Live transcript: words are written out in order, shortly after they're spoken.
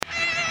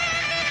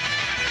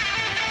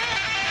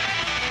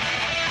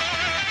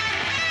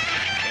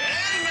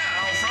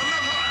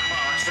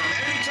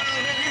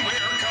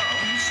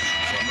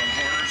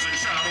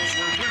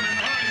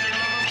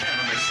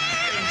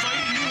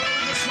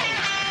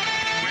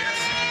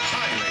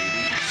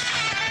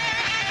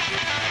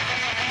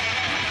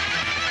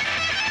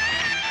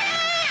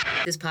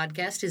This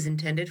podcast is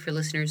intended for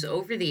listeners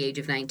over the age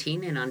of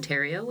 19 in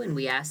Ontario, and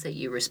we ask that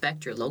you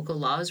respect your local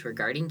laws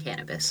regarding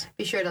cannabis.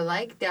 Be sure to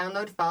like,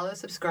 download, follow,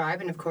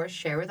 subscribe, and of course,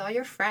 share with all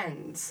your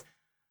friends.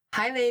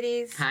 Hi,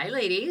 ladies. Hi,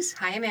 ladies.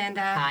 Hi,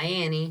 Amanda. Hi,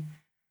 Annie.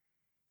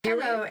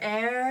 Hello,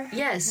 Air.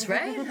 Yes,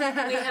 right?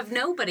 We have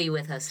nobody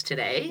with us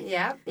today.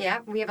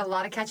 Yep. We have a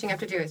lot of catching up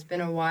to do. It's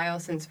been a while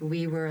since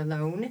we were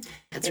alone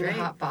in the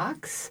hot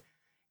box.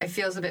 It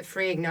feels a bit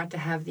freeing not to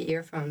have the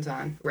earphones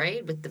on.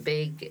 Right? With the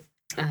big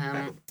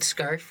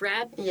scarf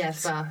wrap.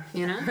 Yes, well.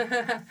 You know?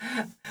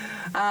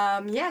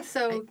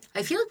 So...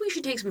 I feel like we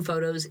should take some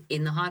photos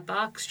in the hot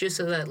box just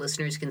so that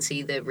listeners can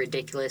see the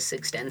ridiculous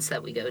extents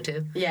that we go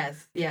to.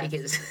 Yes.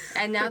 Because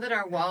and now that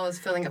our wall is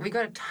filling up, we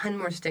got a ton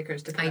more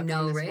stickers to put up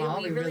on this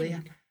wall. We really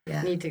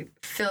need to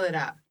fill it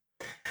up.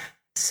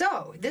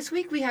 So, this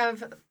week we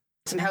have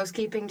some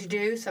housekeeping to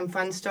do, some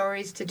fun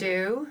stories to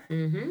do.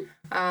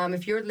 Mm-hmm.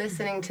 If you're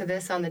listening to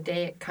this on the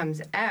day it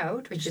comes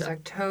out, which is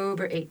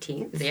October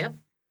 18th. Yep.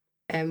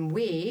 And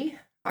we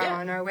are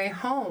on our way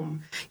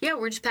home. Yeah,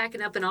 we're just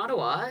packing up in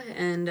Ottawa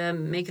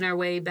and making our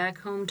way back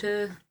home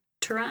to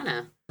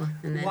Toronto.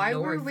 Why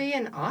were we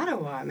in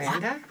Ottawa,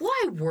 Amanda?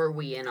 Why were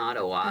we in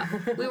Ottawa?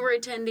 We were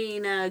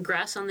attending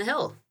Grass on the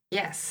Hill.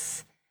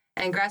 Yes.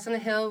 And Grass on the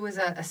Hill was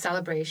a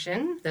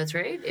celebration. That's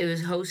right. It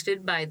was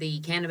hosted by the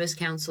Cannabis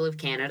Council of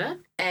Canada.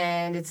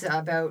 And it's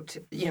about,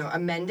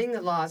 amending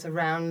the laws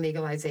around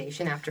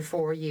legalization after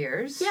 4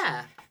 years.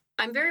 Yeah.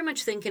 I'm very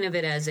much thinking of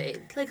it as a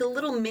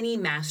little mini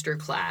master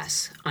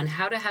class on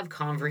how to have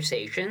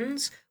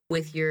conversations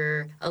with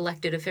your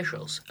elected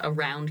officials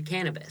around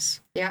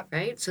cannabis. Yeah.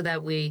 Right? So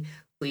that we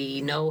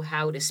know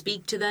how to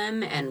speak to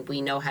them and we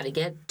know how to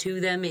get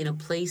to them in a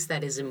place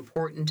that is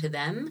important to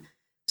them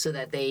so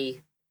that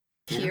they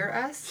hear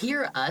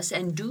us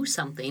and do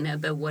something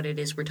about what it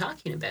is we're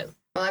talking about.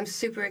 Well, I'm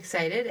super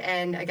excited,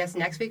 and I guess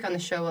next week on the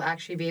show we'll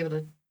actually be able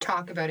to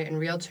talk about it in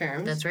real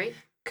terms. That's right.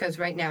 Because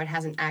right now it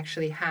hasn't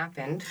actually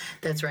happened.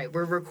 That's right.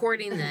 We're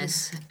recording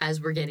this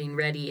as we're getting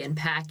ready and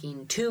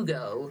packing to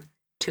go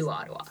to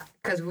Ottawa.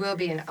 Because we'll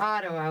be in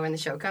Ottawa when the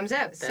show comes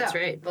out. That's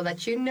right. We'll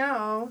let you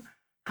know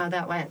how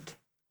that went.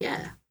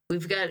 Yeah.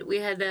 We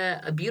had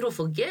a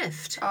beautiful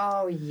gift.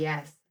 Oh,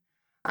 yes.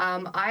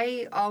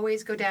 I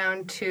always go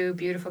down to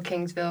beautiful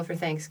Kingsville for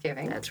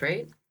Thanksgiving. That's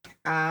right.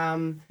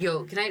 Can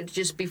I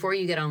just, before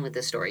you get on with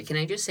the story, can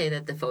I just say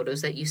that the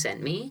photos that you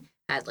sent me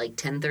at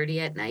 10:30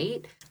 at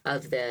night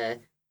of the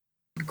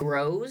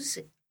grows,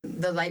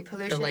 the light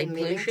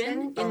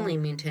pollution in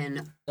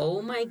Leamington,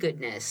 oh my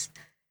goodness,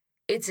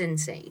 it's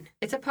insane.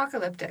 It's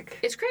apocalyptic.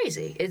 It's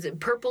crazy. It's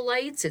purple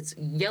lights, it's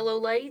yellow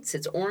lights,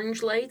 it's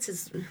orange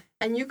lights.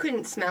 And you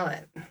couldn't smell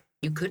it.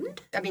 You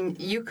couldn't? I mean,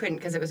 you couldn't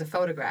because it was a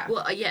photograph.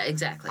 Well, yeah,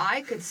 exactly.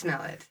 I could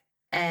smell it.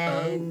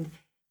 And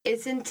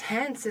it's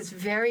intense. It's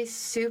very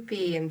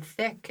soupy and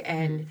thick.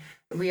 And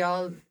we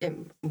love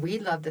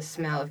the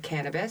smell of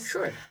cannabis.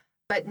 Sure.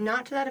 But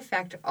not to that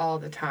effect all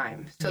the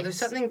time. So there's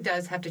something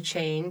does have to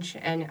change.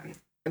 And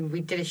we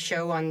did a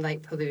show on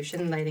light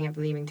pollution, lighting up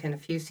Leamington a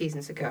few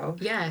seasons ago.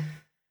 Yeah.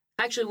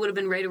 Actually, it would have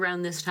been right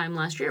around this time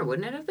last year,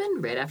 wouldn't it have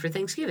been? Right after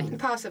Thanksgiving.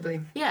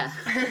 Possibly. Yeah.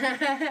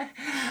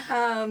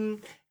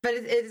 But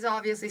it is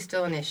obviously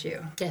still an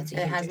issue. Yeah,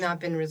 it has not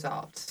been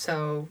resolved.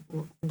 So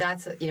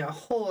that's a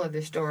whole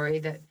other story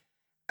that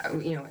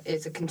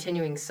it's a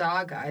continuing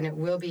saga, and it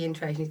will be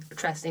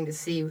interesting to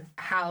see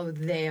how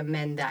they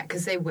amend that,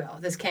 because they will.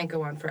 This can't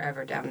go on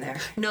forever down there.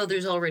 No,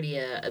 there's already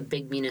a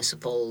big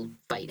municipal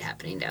fight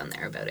happening down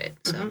there about it.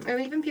 So. Mm-hmm.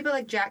 And even people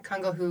like Jack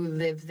Kungle who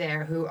live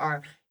there, who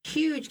are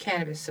huge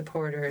cannabis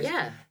supporters,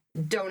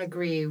 don't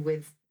agree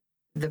with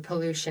the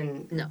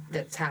pollution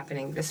that's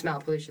happening, the smell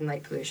pollution,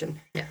 light pollution.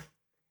 Yeah.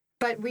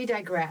 But we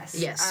digress.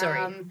 Yes,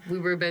 sorry. We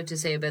were about to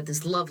say about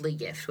this lovely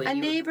gift. A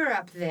neighbor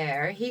up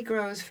there, he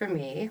grows for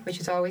me, which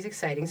is always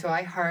exciting. So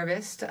I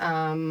harvest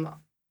the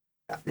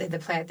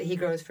plant that he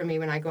grows for me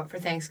when I go up for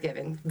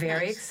Thanksgiving.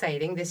 Very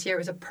exciting. This year it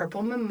was a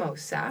purple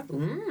mimosa.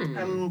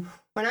 When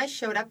I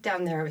showed up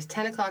down there, it was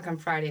 10 o'clock on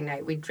Friday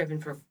night. We'd driven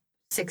for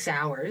 6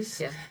 hours.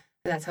 Yeah.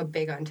 That's how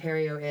big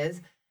Ontario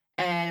is.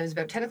 And it was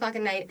about 10 o'clock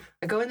at night.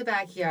 I go in the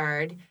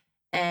backyard,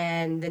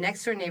 and the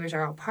next door neighbors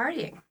are all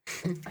partying.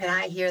 And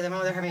I hear them,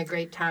 they're having a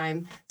great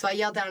time. So I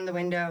yell down in the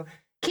window,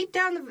 keep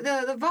down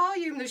the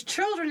volume, there's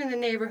children in the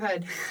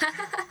neighborhood.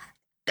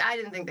 I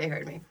didn't think they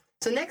heard me.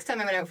 So next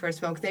time I went out for a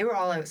smoke, they were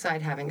all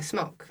outside having a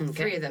smoke. Okay.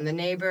 3 of them, the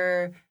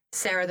neighbor,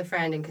 Sarah the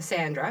friend, and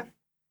Cassandra.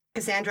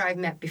 Cassandra I've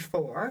met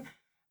before.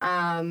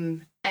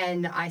 And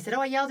I said,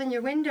 I yelled in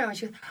your window. And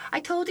she goes, I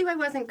told you I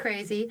wasn't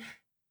crazy.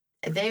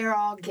 They are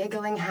all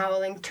giggling,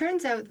 howling.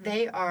 Turns out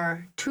they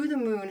are to the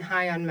moon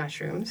high on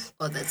mushrooms.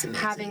 Oh, that's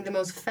amazing. Having the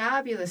most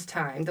fabulous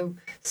time.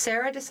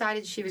 Sarah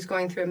decided she was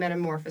going through a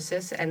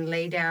metamorphosis and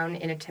lay down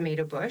in a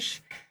tomato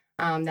bush.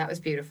 That was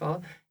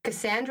beautiful.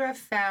 Cassandra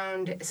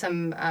found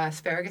some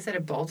asparagus that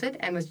had bolted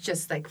and was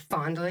just like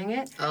fondling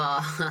it.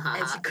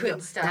 And she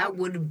couldn't stop. That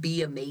would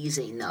be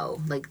amazing, though.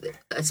 Like,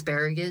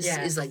 asparagus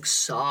is like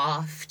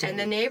soft. And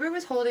the neighbor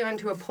was holding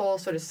onto a pole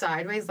sort of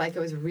sideways like it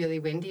was really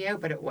windy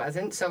out, but it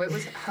wasn't. So it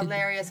was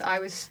hilarious. I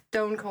was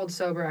stone cold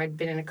sober. I'd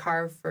been in a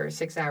car for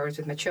 6 hours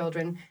with my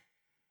children.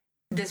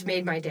 This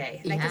made my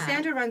day. And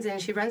Cassandra runs in,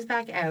 she runs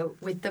back out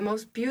with the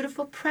most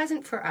beautiful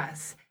present for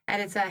us.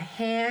 And it's a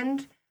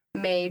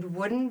handmade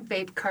wooden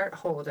vape cart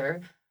holder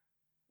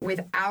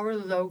with our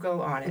logo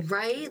on it.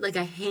 Right? Like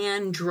a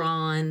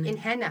hand-drawn... In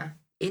henna.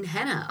 In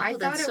henna. I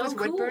thought it was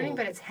wood burning,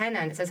 but it's henna.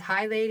 And it says,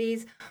 "Hi,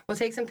 ladies." We'll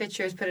take some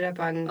pictures, put it up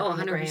on, on 100%,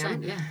 the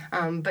gram. Yeah.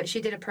 But she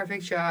did a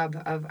perfect job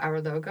of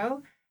our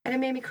logo, and it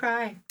made me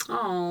cry.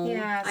 Oh,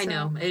 yeah. I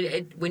know.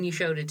 When you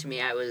showed it to me,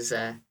 I was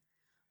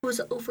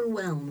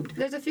overwhelmed.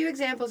 There's a few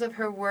examples of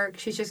her work.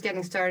 She's just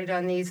getting started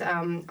on these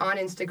on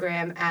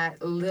Instagram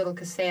at Little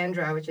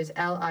Cassandra, which is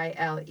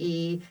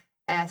Liles.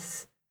 I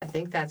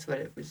think that's what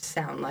it would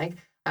sound like.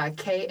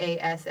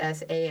 Kassandra.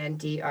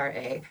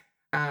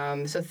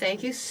 So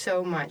thank you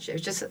so much. It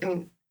was just,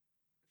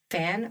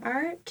 fan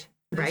art,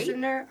 right?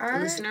 Listener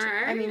art. Listener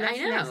art. I mean, that's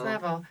I know. next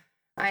level.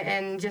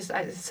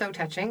 It's so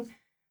touching.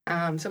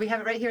 So we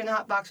have it right here in the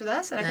hot box with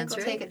us, and I think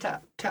we'll take it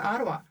to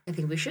Ottawa. I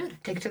think we should.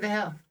 Take it to the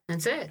hill.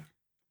 That's it.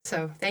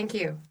 So thank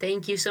you.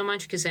 Thank you so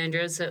much,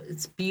 Cassandra.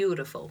 It's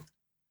beautiful.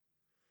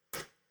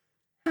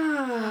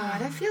 Oh,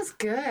 that feels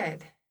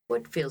good.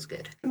 What feels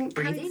good?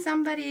 Breathing? Having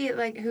somebody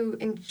who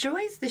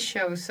enjoys the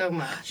show so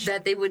much.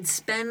 That they would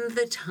spend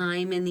the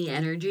time and the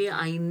energy.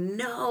 I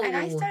know. And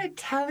I started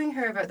telling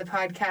her about the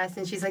podcast,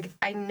 and she's like,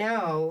 "I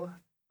know.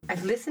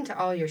 I've listened to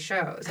all your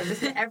shows. I've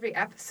listened to every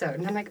episode."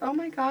 And I'm like, "Oh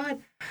my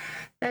God.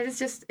 That is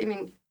just,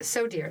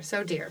 so dear,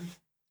 so dear."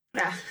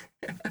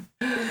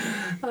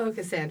 Oh,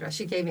 Cassandra.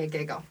 She gave me a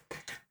giggle.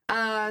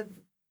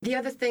 The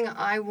other thing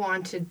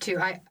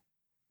I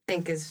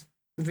think is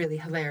really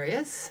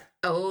hilarious.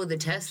 Oh, the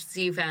tests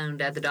you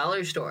found at the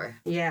dollar store.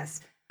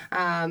 Yes.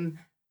 I'm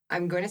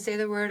going to say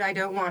the word I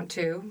don't want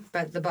to,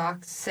 but the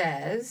box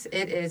says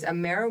it is a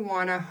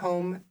marijuana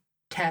home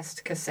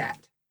test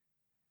cassette.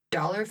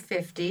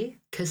 $1.50.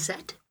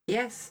 Cassette?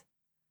 Yes.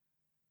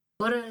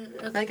 What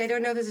I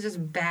don't know if this is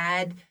just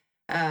bad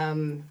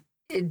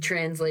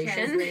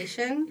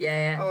translation.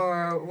 Yeah.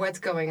 Or what's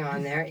going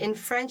on there. In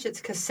French,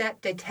 it's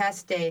cassette de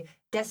test de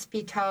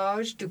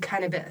dépistage du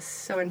cannabis.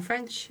 So in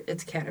French,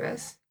 it's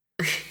cannabis.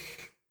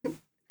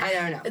 I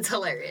don't know. It's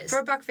hilarious.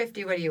 For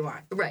 $1.50, what do you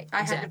want? Right.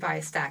 I had to buy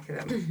a stack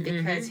of them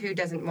because who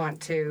doesn't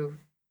want to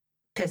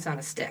piss on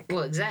a stick?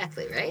 Well,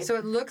 exactly, right? So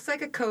it looks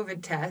like a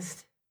COVID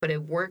test. But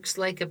it works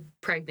like a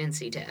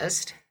pregnancy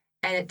test.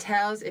 And it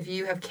tells if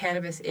you have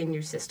cannabis in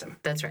your system.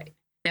 That's right.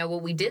 Now,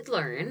 what we did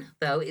learn,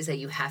 though, is that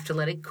you have to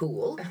let it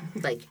cool.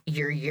 Like,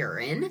 your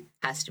urine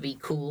has to be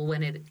cool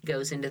when it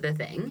goes into the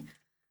thing.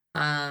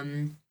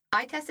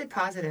 I tested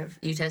positive.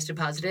 You tested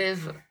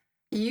positive?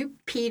 You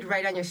peed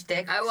right on your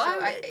stick.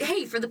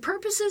 Hey, for the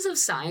purposes of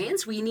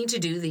science, we need to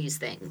do these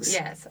things.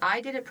 Yes,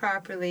 I did it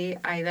properly.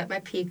 I let my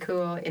pee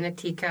cool in a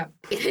teacup.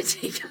 In a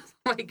teacup?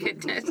 Oh, my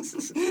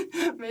goodness.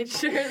 Made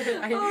sure that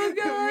I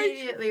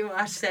immediately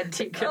washed that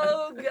teacup.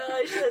 Oh,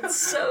 gosh, that's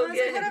so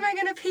good. Like, what am I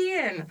going to pee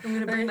in? I'm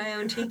going to bring my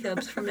own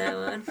teacups from now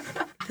on.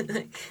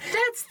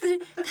 That's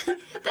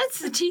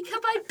the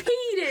teacup I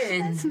peed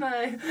in.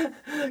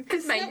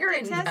 That's my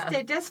urine cup.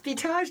 Test de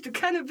dépistage du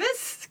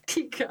cannabis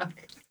teacup.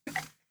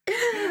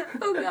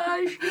 Oh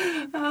gosh.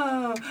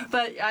 Oh,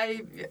 but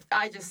I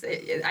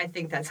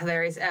think that's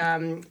hilarious.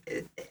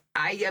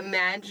 I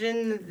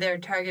imagine their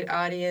target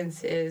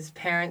audience is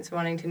parents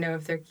wanting to know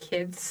if their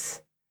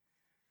kids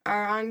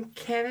are on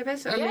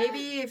cannabis, or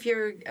maybe if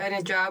you're in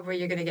a job where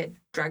you're going to get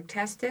drug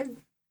tested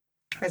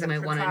as a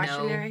might want to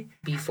precautionary know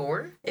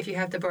before, if you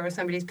have to borrow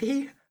somebody's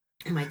pee.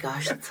 Oh my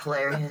gosh, that's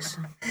hilarious.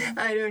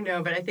 I don't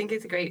know, but I think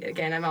it's great.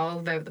 Again, I'm all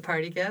about the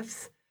party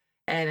gifts,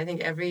 and I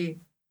think every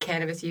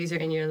cannabis user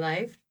in your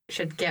life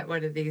should get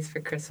one of these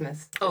for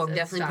Christmas. Oh, I'm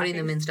definitely putting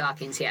them in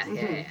stockings. Yeah,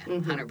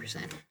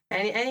 100%.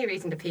 Any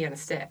reason to pee on a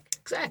stick.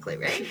 Exactly,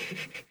 right?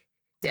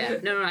 Yeah,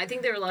 no, I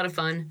think they're a lot of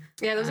fun.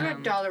 Yeah, those are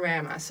at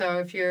Dollarama. So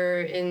if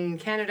you're in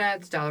Canada,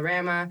 it's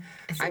Dollarama.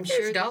 I'm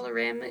sure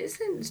Dollarama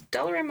isn't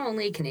Dollarama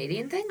only a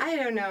Canadian thing? I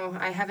don't know.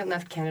 I haven't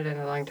left Canada in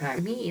a long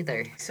time. Me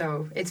either.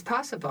 So it's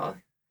possible.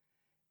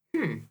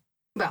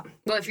 Well,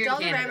 if you're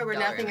Dollarama, in Canada, where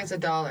nothing is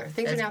 $1.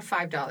 Things are now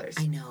 $5.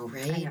 I know,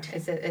 right? I know.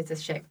 It's a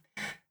shame.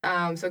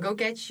 So go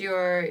get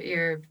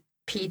your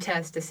pee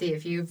test to see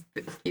if you've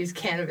used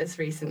cannabis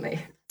recently.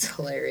 It's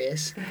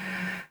hilarious.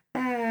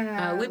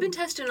 We've been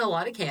testing a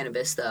lot of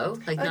cannabis, though.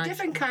 Not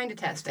different kind of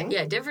testing.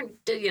 Yeah, different,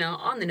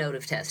 on the note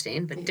of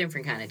testing, but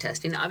different kind of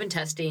testing. I've been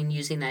testing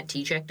using that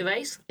T-check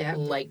device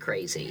like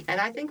crazy. And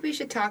I think we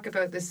should talk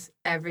about this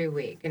every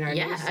week in our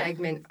new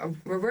segment.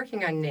 We're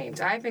working on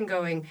names. I've been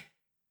going,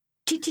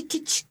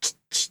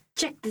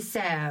 check this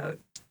out.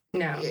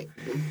 No.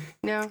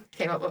 No.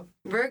 Okay, well,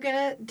 we're going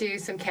to do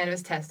some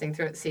cannabis testing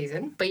throughout the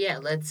season. But yeah,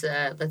 let's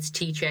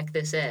check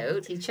this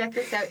out. Check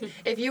this out.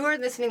 If you are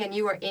listening and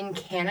you are in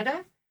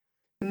Canada,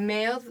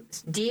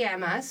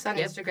 DM us on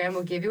Instagram.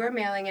 We'll give you our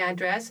mailing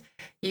address.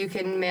 You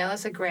can mail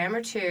us a gram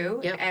or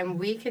two, and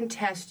we can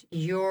test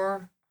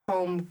your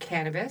home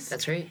cannabis.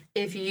 That's right.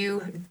 If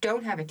you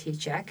don't have a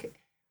T-check,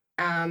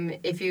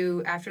 if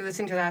you, after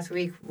listening to last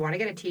week, want to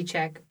get a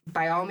T-check,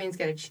 by all means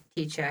get a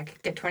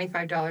T-check. Get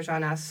 $25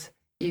 on us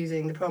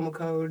using the promo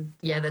code.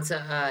 Yeah, that's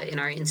in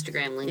our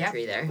Instagram link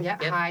tree there. Yeah,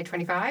 hi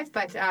 25.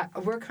 But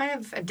we're kind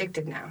of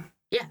addicted now.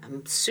 Yeah,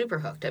 I'm super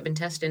hooked. I've been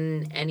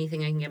testing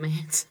anything I can get my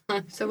hands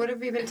on. So what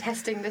have you been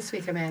testing this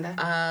week, Amanda?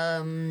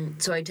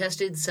 So I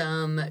tested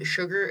some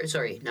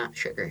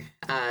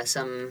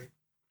some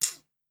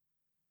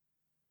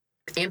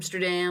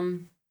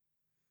Amsterdam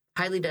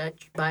Highly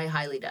Dutch by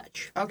Highly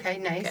Dutch. Okay,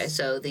 nice. Okay,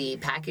 so the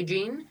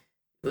packaging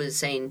was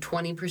saying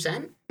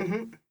 20%,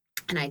 and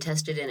I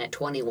tested in at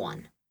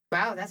 21.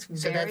 Wow, that's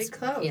very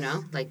close. You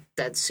know, like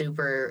that's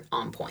super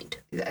on point.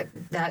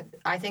 That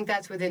I think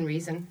that's within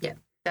reason. Yeah.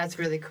 That's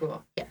really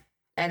cool. Yeah.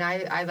 And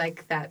I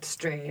like that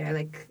strain. I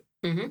like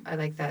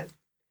that.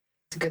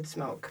 It's a good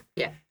smoke.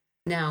 Yeah.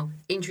 Now,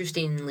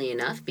 interestingly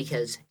enough,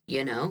 because,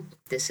 you know,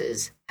 this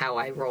is how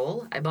I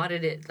roll, I bought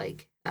it at,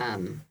 like,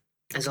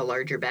 as a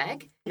larger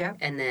bag. Yeah.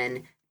 And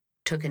then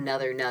took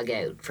another nug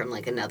out from,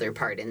 like, another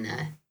part in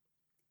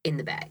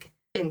the bag.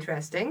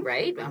 Interesting.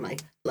 Right? I'm like,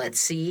 let's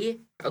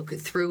see. Okay,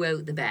 threw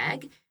out the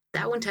bag.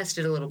 That one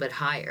tested a little bit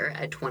higher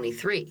at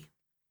 23.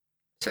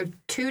 So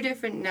 2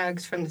 different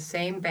nugs from the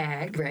same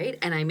bag. Right.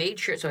 And I made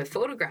sure, so I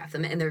photographed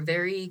them, and they're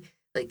very,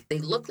 like, they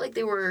look like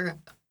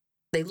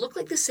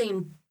the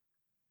same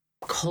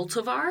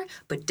cultivar,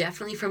 but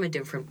definitely from a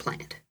different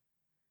plant.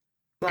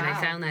 Wow. And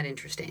I found that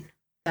interesting.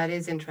 That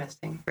is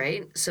interesting.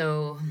 Right.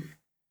 So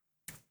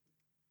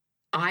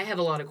I have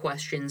a lot of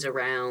questions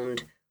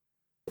around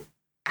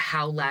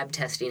how lab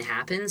testing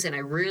happens. And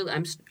I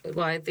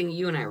think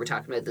you and I were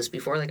talking about this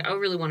before. Like, I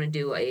really want to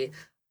do a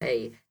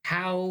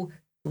how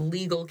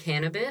legal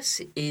cannabis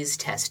is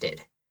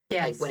tested.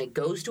 Yes. Like, when it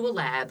goes to a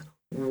lab,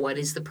 what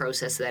is the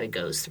process that it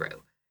goes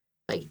through?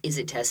 Like, is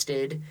it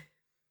tested,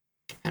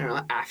 I don't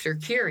know, after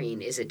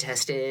curing? Is it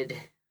tested,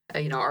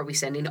 are we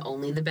sending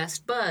only the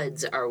best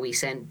buds? Are we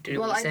send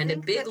a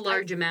big,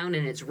 large amount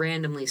and it's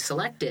randomly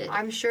selected?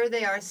 I'm sure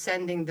they are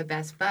sending the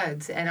best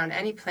buds. And on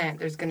any plant,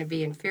 there's going to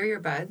be inferior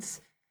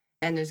buds,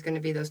 and there's going to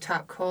be those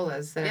top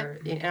colas that are,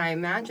 and I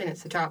imagine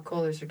it's the top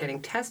colas that are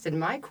getting tested.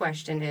 My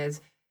question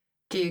is,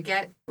 do you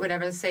get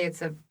whatever, let's say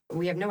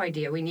we have no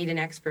idea, we need an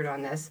expert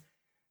on this.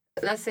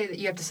 Let's say that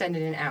you have to send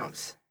in an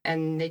ounce,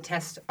 and they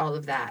test all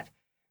of that.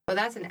 Well,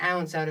 that's an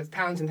ounce out of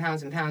pounds and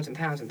pounds and pounds and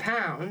pounds and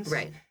pounds.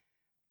 Right.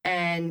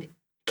 And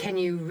can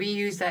you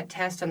reuse that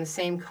test on the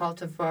same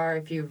cultivar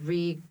if you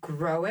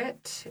regrow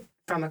it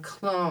from a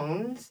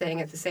clone, saying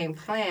it's the same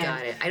plant?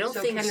 Got it. I don't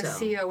think so.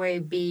 Can the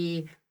COA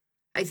be...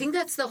 I think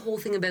that's the whole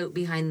thing about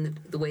behind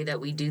the way that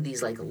we do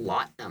these, like,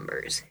 lot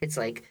numbers. It's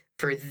like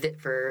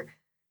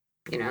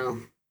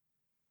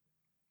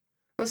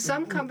Well,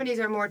 some companies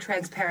are more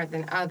transparent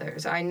than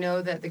others. I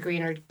know that the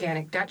Green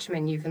Organic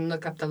Dutchman, you can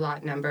look up the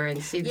lot number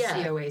and see the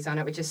COAs on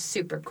it, which is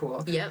super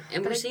cool. Yep,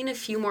 and we're seeing a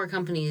few more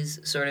companies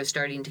sort of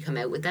starting to come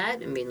out with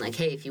that and being like,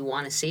 hey, if you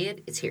want to see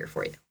it, it's here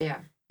for you. Yeah.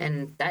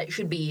 And that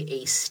should be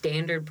a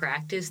standard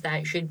practice.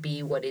 That should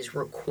be what is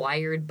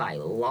required by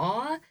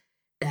law.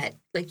 That,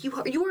 like, you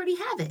already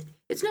have it.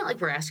 It's not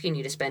like we're asking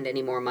you to spend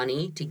any more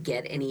money to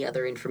get any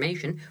other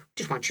information. We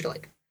just want you to,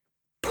 like,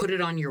 put it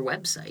on your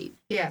website.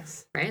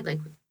 Yes. Right? Like,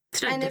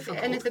 it's not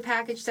difficult. And if the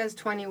package says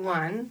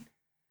 21,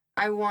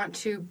 I want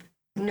to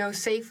know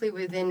safely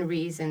within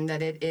reason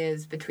that it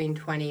is between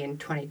 20 and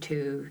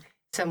 22,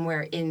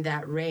 somewhere in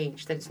that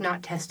range, that it's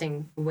not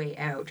testing way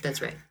out.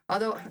 That's right.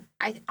 Although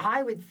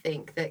I would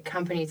think that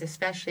companies,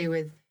 especially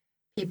with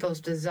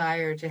people's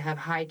desire to have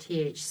high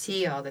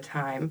THC all the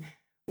time,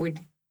 would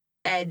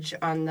edge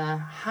on the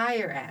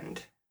higher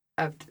end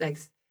of, like,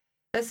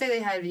 let's say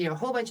they had, a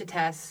whole bunch of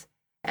tests,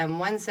 and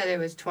one said it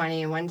was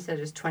 20 and one said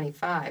it was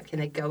 25. Can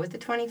they go with the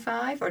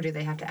 25, or do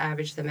they have to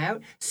average them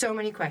out? So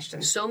many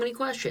questions.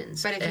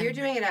 But if you're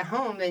doing it at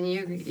home, then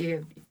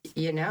you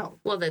know.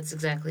 Well, that's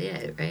exactly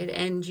it, right?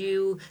 And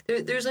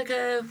there's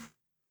a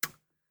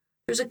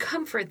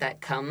comfort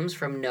that comes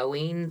from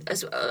knowing,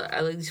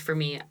 at least for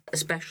me,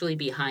 especially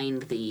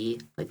behind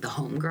the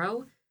home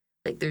grow.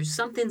 Like, there's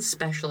something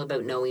special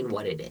about knowing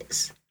what it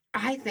is.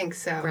 I think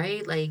so.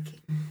 Right? Like,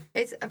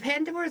 it's a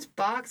Pandora's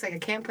box. Like, I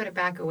can't put it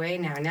back away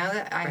now. Now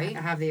that I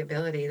have the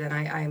ability,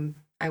 then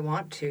I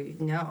want to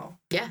know.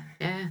 Yeah.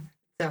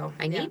 So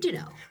I need to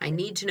know. I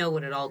need to know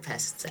what it all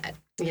tests at.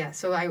 Yeah.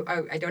 So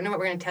I don't know what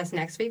we're going to test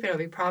next week, but it'll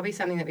be probably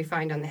something that we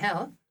find on the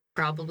hill.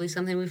 Probably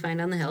something we find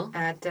on the hill.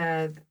 At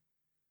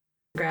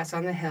Grass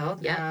on the Hill.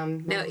 Yeah.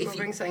 Now, we'll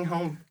bring something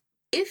home.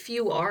 If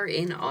you are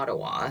in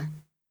Ottawa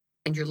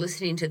and you're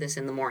listening to this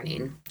in the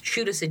morning,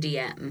 shoot us a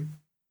DM.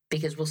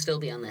 Because we'll still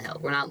be on the hill.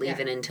 We're not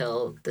leaving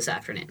until this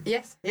afternoon.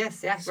 Yes.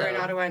 So, we're in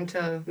Ottawa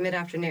until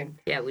mid-afternoon.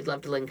 Yeah, we'd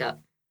love to link up.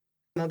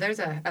 Well, there's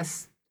a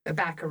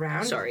back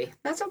around. Sorry.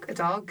 That's okay. It's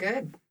all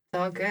good. It's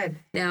all good.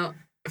 Now,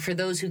 for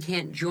those who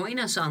can't join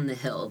us on the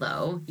hill,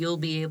 though, you'll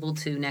be able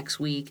to next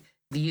week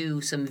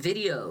view some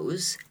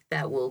videos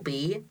that will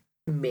be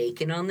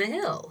making on the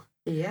hill.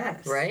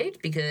 Yes. Right?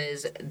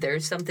 Because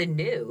there's something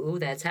new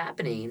that's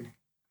happening.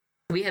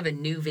 We have a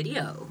new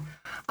video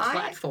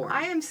platform.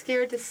 I am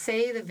scared to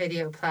say the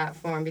video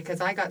platform because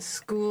I got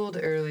schooled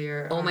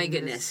earlier. Oh on my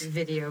goodness. This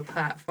video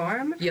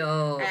platform.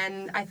 Yo.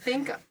 And I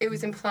think it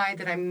was implied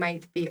that I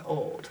might be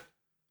old.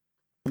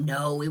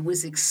 No, it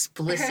was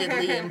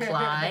explicitly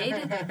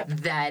implied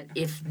that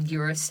if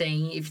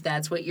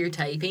that's what you're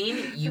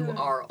typing, you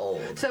are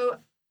old. So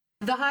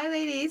the Hi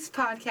Ladies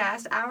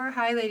podcast, our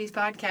Hi Ladies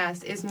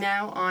podcast, is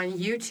now on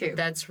YouTube.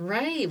 That's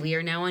right. We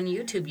are now on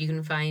YouTube. You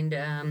can find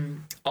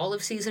all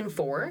of season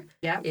 4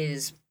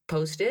 is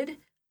posted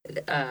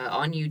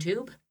on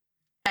YouTube.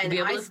 And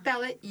I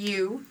spell it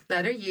U,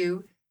 letter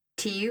U,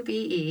 Tube.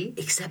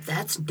 Except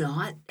that's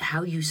not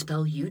how you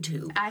spell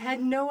YouTube. I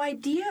had no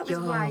idea it was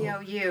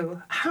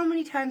Y-O-U. How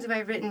many times have I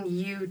written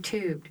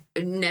YouTube?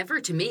 Never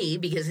to me,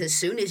 because as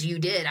soon as you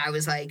did, I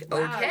was like,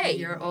 wow, okay.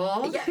 You're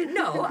old? Yeah,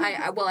 no,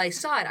 I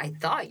saw it. I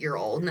thought you're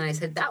old. And I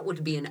said, that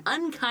would be an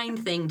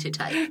unkind thing to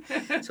type.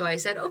 So I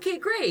said, okay,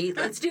 great,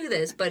 let's do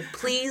this. But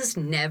please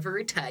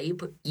never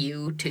type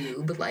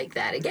YouTube like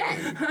that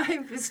again.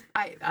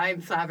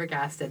 I'm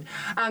flabbergasted.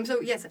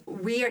 So, yes,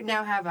 we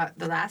now have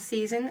the last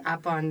season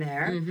up on there.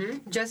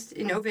 Mm-hmm. Just,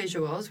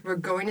 visuals. We're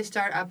going to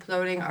start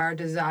uploading. Our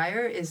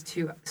desire is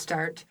to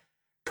start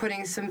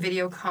putting some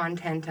video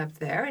content up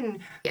there, and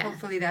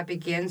hopefully that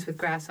begins with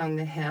Grass on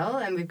the Hill,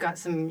 and we've got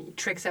some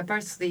tricks up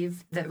our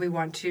sleeve that we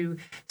want to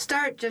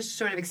start just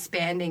sort of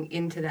expanding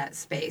into that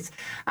space.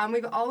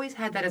 We've always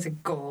had that as a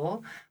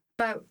goal,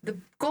 but the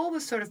goal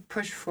was sort of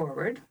pushed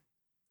forward.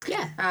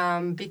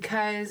 Yeah.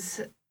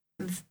 Because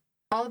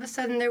all of a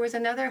sudden there was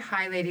another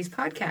Hi Ladies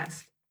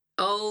podcast.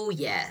 Oh,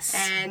 yes.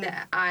 And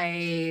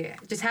I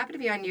just happened to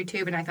be on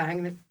YouTube, and I thought, I'm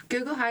going to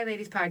Google Hi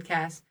Ladies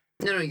podcast.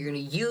 No, you're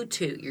going to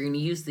YouTube. You're going to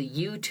use the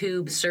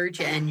YouTube search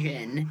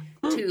engine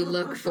to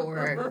look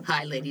for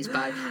Hi Ladies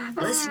Pod.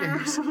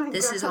 Listeners,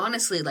 this is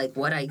honestly like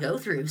what I go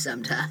through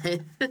sometimes.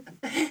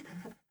 But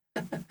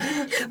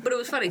it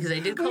was funny because I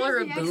did call her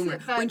a boomer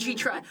when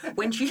she's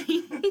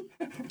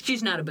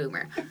not a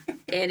boomer.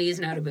 Annie is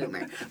not a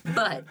boomer.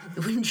 But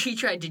when she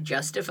tried to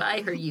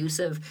justify her use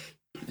of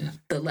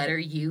the letter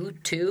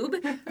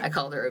YouTube, I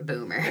called her a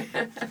boomer.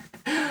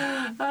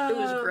 It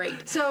was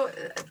great. So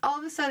all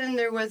of a sudden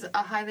there was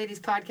a Hi Ladies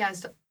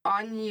podcast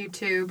on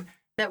YouTube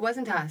that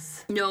wasn't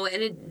us. No,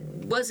 and it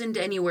wasn't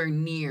anywhere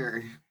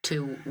near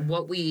to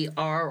what we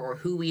are or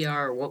who we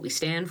are or what we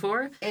stand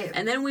for.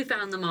 And then we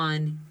found them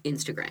on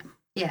Instagram.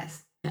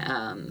 Yes.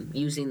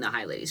 Using the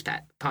Hi Ladies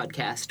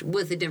podcast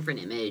with a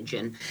different image,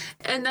 and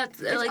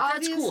that's it's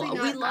that's cool.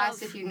 Not we love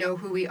us if you know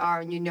who we are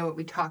and you know what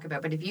we talk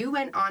about. But if you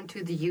went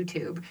onto the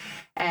YouTube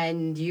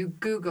and you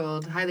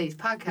Googled Hi Ladies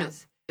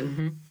podcast,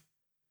 mm-hmm.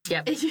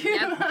 Yep.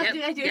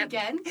 Did I do it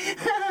again?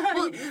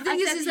 Well, the thing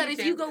is that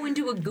if you go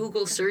into a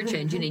Google search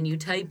engine and you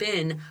type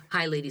in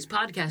Hi Ladies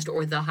Podcast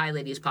or the Hi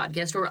Ladies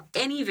Podcast or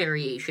any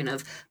variation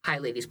of Hi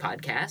Ladies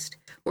Podcast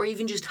or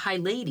even just Hi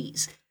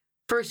Ladies,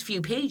 first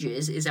few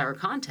pages is our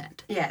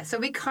content. Yeah, so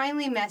we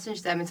kindly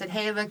messaged them and said,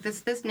 hey, look,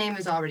 this name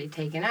is already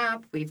taken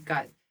up. We've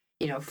got,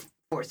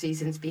 4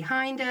 seasons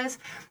behind us.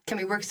 Can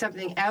we work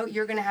something out?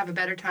 You're going to have a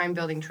better time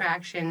building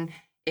traction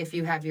if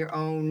you have your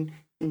own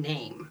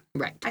name.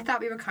 Right. I thought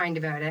we were kind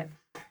about it.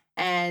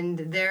 And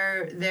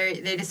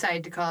they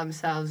decided to call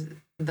themselves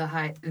the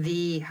Hi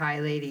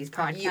Ladies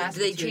podcast.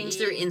 They changed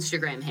their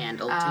Instagram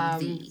handle to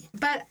the.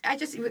 But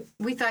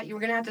we thought you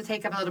were going to have to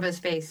take up a little bit of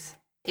space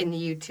in the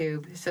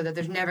YouTube so that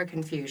there's never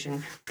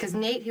confusion. Because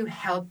Nate, who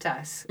helped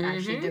us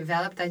actually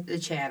develop the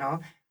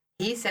channel,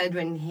 he said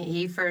when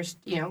he first,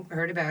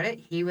 heard about it,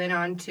 he went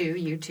on to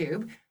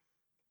YouTube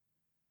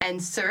and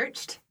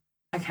searched.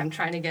 Like, I'm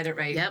trying to get it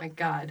right. Yep. Oh, my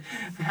God.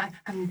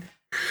 I'm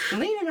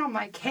leaning on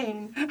my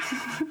cane.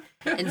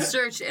 And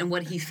searched, and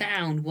what he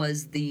found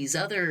was these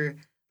other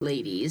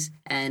ladies,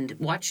 and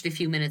watched a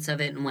few minutes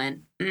of it and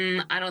went,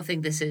 I don't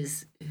think this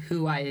is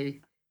who I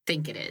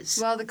think it is.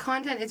 Well, the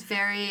content is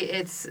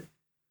it's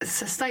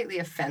slightly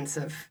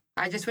offensive.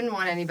 I just wouldn't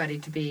want anybody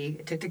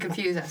to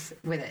confuse us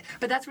with it.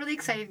 But that's really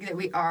exciting that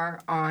we are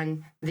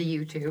on the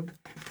YouTube.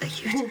 The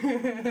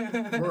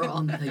YouTube. We're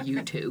on the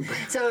YouTube.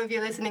 So if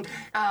you're listening,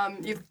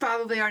 you've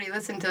probably already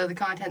listened to the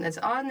content that's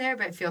on there,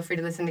 but feel free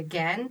to listen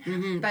again.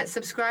 Mm-hmm. But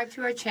subscribe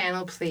to our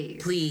channel,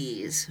 please.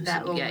 Please.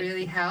 That will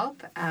really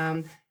help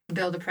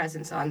build a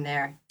presence on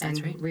there. And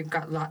that's right. We've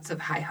got lots of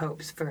high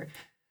hopes for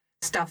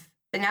stuff.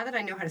 And now that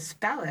I know how to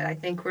spell it, I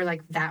think we're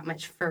like that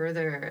much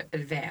further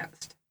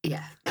advanced.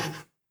 Yeah.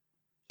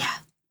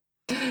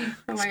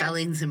 Oh,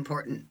 spelling's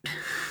important.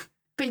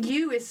 But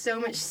you is so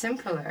much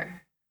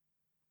simpler.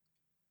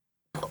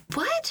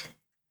 What?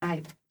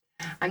 I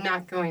I'm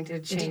not going to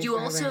change. Did you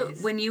my also,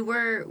 ways. when you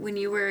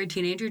were a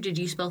teenager, did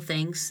you spell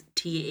thanks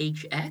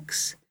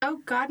THX?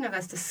 Oh God, no,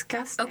 that's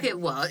disgusting. Okay,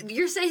 well,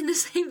 you're saying the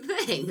same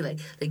thing. Like,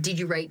 did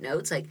you write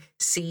notes like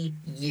see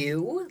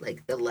you,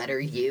 like the letter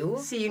U?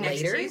 See you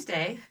next later?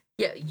 Tuesday.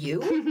 Yeah,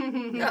 you.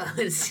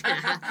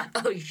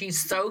 Oh, she's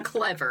so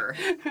clever.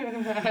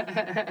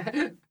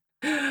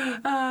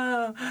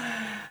 Oh,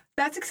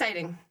 that's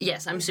exciting.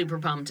 Yes, I'm super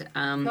pumped.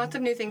 Lots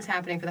of new things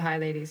happening for the High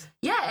Ladies.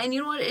 Yeah, and you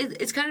know what?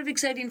 It's kind of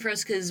exciting for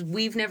us because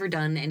we've never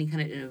done any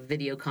kind of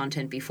video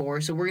content before,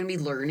 so we're going to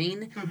be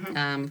learning,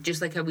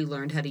 just like how we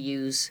learned how to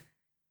use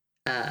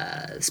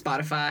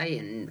Spotify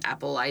and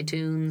Apple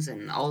iTunes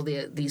and all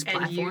these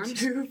platforms. And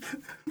YouTube.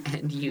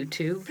 And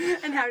YouTube.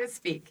 And how to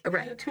speak.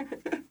 Right.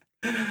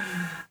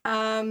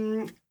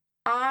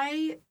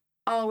 I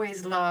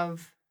always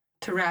love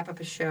to wrap up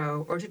a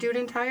show or to do an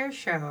entire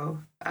show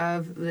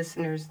of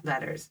listeners'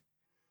 letters.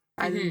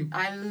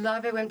 I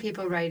love it when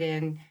people write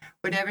in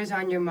whatever's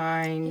on your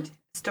mind,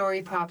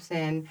 story pops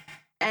in.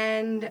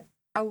 And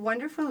a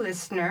wonderful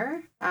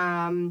listener,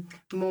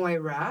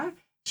 Moira,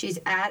 she's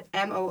at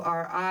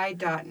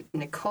mori.nicole,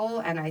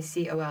 Nicole,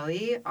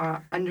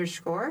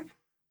 _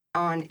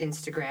 on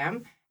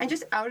Instagram. And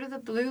just out of the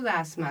blue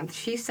last month,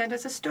 she sent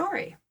us a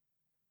story.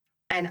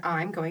 And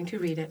I'm going to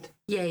read it.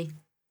 Yay.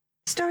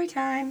 Story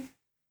time.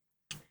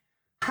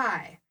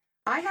 Hi,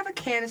 I have a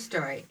can of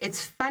story.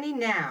 It's funny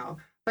now,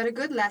 but a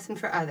good lesson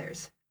for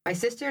others. My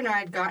sister and I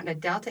had gotten a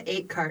Delta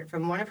 8 cart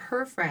from one of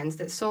her friends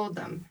that sold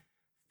them.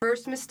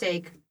 First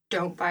mistake,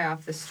 don't buy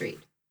off the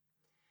street.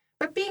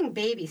 But being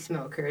baby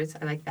smokers,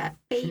 I like that,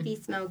 baby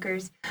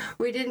smokers,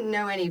 we didn't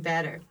know any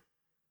better.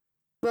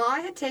 Well, I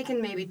had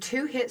taken maybe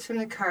 2 hits from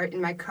the cart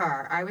in my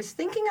car. I was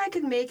thinking I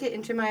could make it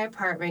into my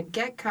apartment,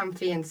 get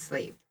comfy, and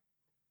sleep.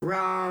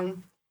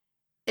 Wrong.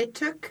 It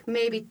took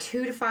maybe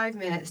 2 to 5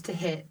 minutes to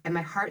hit, and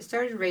my heart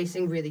started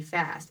racing really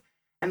fast,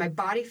 and my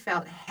body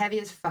felt heavy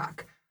as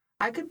fuck.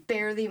 I could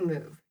barely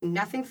move.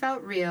 Nothing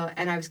felt real,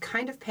 and I was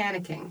kind of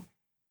panicking.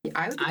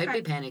 I'd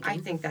be panicking. I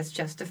think that's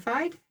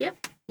justified.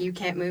 Yep. You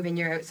can't move and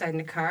you're outside in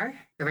a car.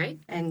 Right.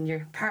 And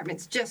your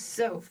apartment's just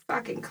so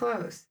fucking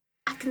close.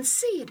 I can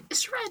see it.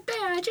 It's right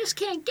there. I just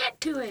can't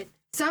get to it.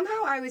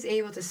 Somehow I was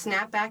able to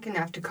snap back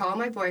enough to call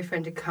my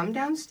boyfriend to come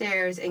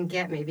downstairs and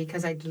get me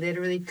because I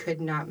literally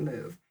could not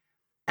move.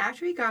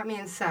 After he got me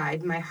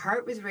inside, my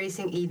heart was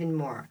racing even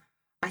more.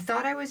 I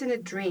thought I was in a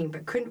dream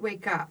but couldn't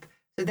wake up,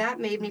 so that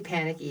made me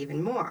panic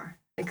even more.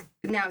 Like,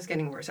 now it's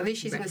getting worse. At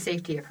least she's in the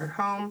safety of her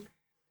home.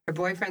 Her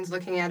boyfriend's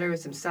looking at her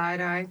with some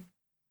side-eye.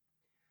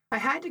 I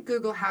had to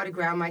Google how to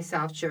ground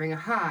myself during a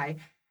high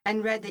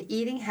and read that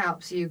eating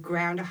helps you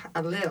ground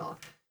a little.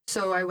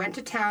 So I went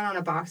to town on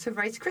a box of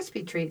Rice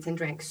Krispie treats and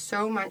drank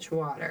so much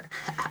water.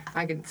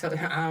 These are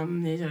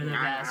the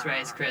best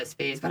Rice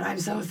Krispies, but I'm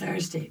so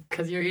thirsty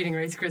because you're eating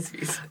Rice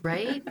Krispies.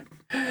 Right?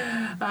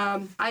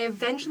 I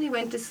eventually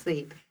went to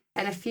sleep,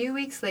 and a few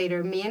weeks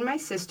later, me and my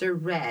sister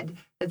read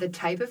that the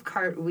type of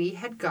cart we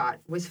had got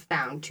was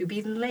found to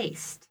be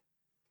laced.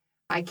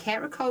 I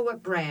can't recall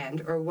what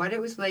brand or what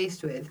it was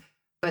laced with,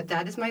 but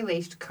that is my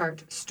laced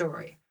cart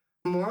story.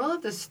 Moral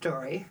of the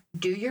story,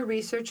 do your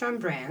research on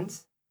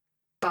brands,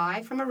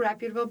 buy from a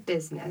reputable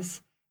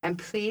business, and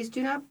please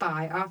do not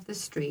buy off the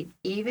street,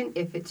 even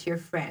if it's your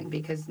friend,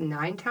 because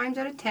 9 times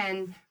out of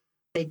 10,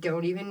 they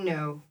don't even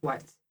know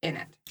what's in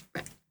it.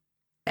 Right.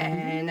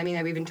 And I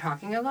mean, we've been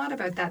talking a lot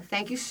about that.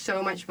 Thank you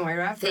so much,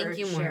 Moira, for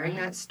sharing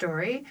that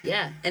story.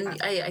 Yeah, and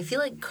I feel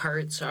like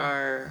carts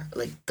are,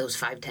 like those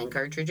 510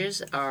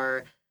 cartridges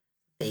are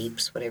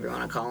vapes, whatever you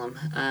want to call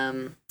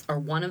them, are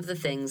one of the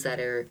things that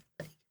are,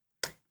 like,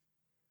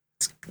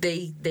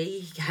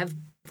 they have,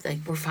 like,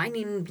 we're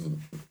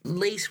finding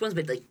laced ones,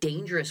 but like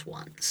dangerous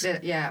ones.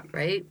 Yeah.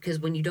 Right? Because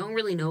when you don't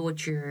really know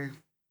what you're,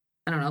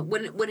 I don't know,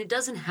 when it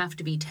doesn't have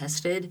to be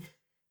tested,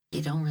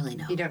 you don't really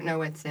know. You don't know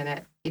what's in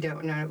it. You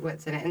don't know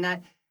what's in it. And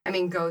that, I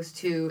mean, goes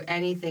to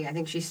anything. I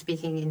think she's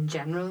speaking in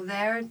general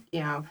there.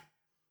 You know,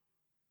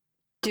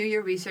 do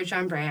your research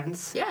on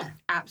brands. Yeah.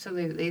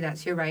 Absolutely.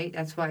 That's your right.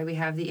 That's why we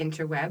have the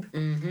interweb.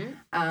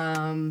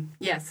 Mm-hmm.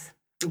 Yes.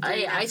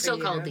 I still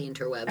call it the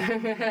interweb.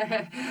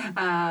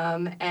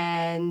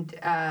 And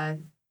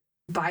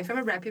buy from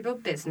a reputable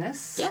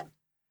business. Yep.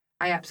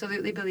 I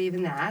absolutely believe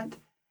in that.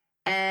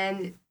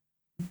 And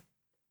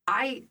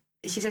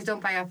she says,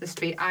 don't buy off the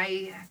street.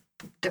 I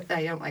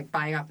don't like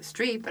buying off the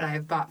street, but I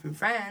have bought from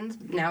friends.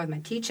 Now with my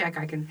T-check,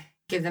 I can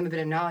give them a bit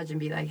of knowledge and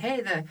be like,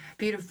 hey, the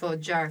beautiful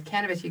jar of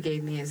cannabis you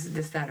gave me is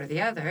this, that, or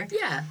the other.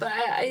 Yeah, but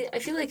I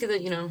feel like the,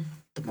 you know,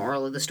 the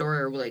moral of the story,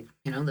 or like,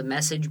 you know, the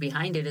message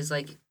behind it is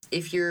like,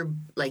 if you're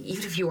like,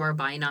 even if you are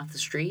buying off the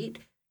street,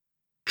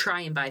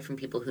 try and buy from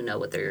people who know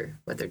what they're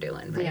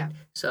doing. Right? Yeah.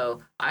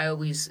 So I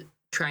always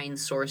try and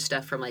source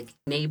stuff from like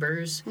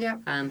neighbors. Yeah.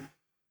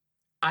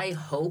 I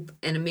hope,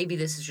 and maybe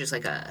this is just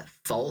like a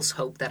false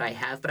hope that I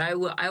have, but I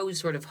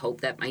always sort of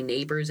hope that my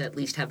neighbors at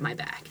least have my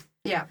back.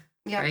 Yeah.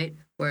 Yeah. Right?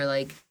 Where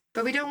like...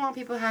 But we don't want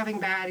people having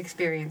bad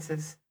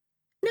experiences.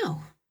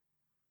 No.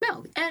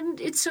 No,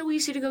 and it's so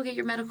easy to go get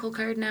your medical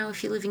card now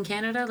if you live in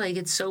Canada. Like,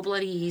 it's so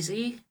bloody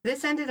easy.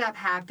 This ended up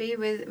happy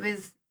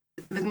with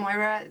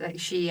Moira. Like,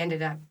 she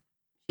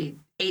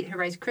ate her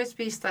Rice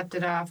Krispies, slept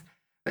it off,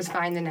 was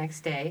fine the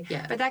next day.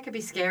 Yeah. But that could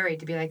be scary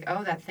to be like,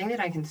 oh, that thing that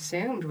I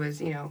consumed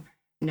was,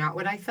 not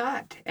what I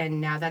thought. And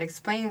now that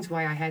explains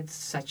why I had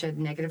such a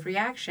negative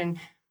reaction.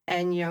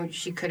 And,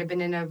 she could have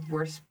been in a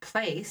worse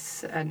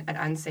place, an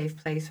unsafe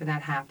place when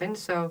that happened.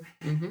 So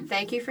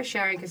thank you for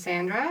sharing,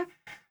 Cassandra.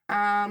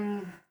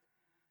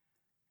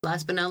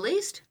 Last but not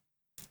least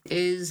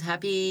is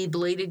happy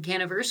belated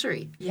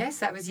Caniversary. Yes,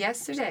 that was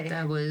yesterday.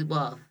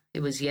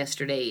 It was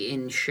yesterday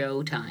in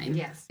show time.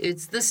 Yes.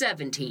 It's the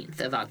 17th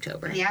of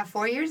October. Yeah,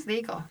 4 years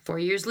legal. 4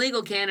 years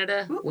legal,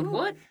 Canada.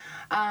 What?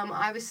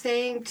 I was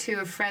saying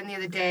to a friend the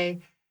other day,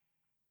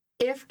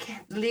 if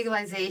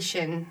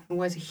legalization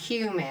was a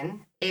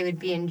human, it would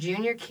be in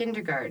junior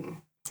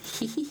kindergarten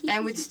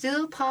and would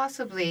still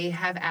possibly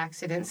have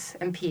accidents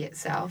and pee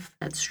itself.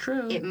 That's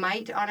true. It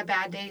might, on a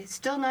bad day,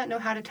 still not know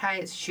how to tie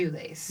its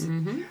shoelace.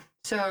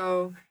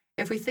 So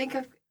if we think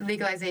of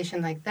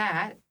legalization like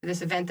that,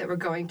 this event that we're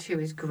going to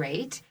is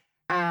great,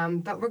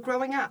 but we're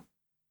growing up.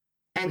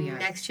 And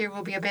next year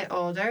we'll be a bit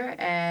older,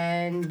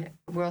 and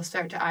we'll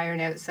start to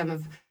iron out some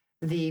of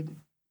the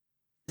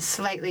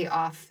slightly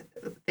off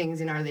things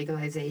in our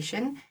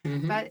legalization.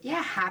 But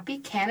yeah, happy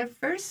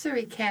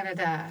Caniversary,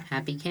 Canada.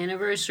 Happy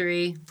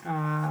Caniversary.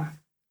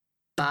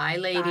 Bye,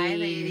 ladies. Bye,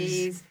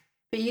 ladies.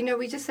 But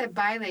we just said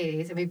bye,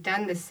 ladies, and we've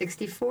done this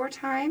 64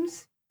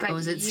 times. But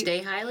is it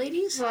stay high,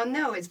 ladies? Well,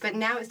 no, but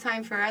now it's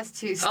time for us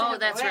to step away. Oh,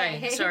 that's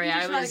right. Sorry,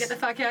 I want to get the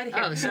fuck out of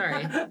here. Oh,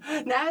 sorry.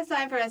 Now it's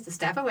time for us to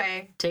step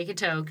away. Take a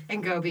toke.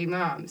 And go be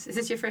moms. Is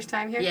this your first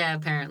time here? Yeah,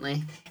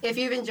 apparently. If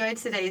you've enjoyed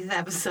today's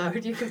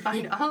episode, you can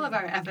find all of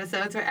our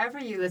episodes wherever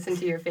you listen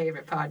to your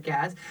favorite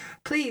podcast.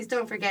 Please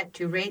don't forget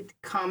to rate,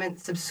 comment,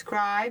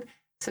 subscribe.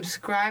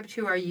 Subscribe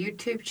to our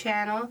YouTube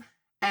channel.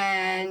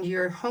 And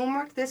your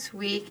homework this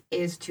week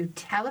is to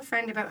tell a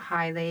friend about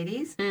Hi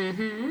Ladies.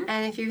 And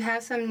if you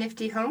have some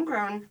nifty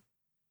homegrown,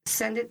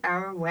 send it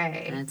our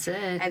way. That's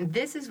it. And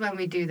this is when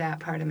we do that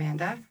part,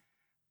 Amanda.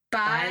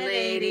 Bye,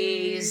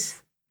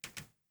 ladies.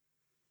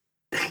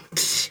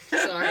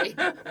 Sorry.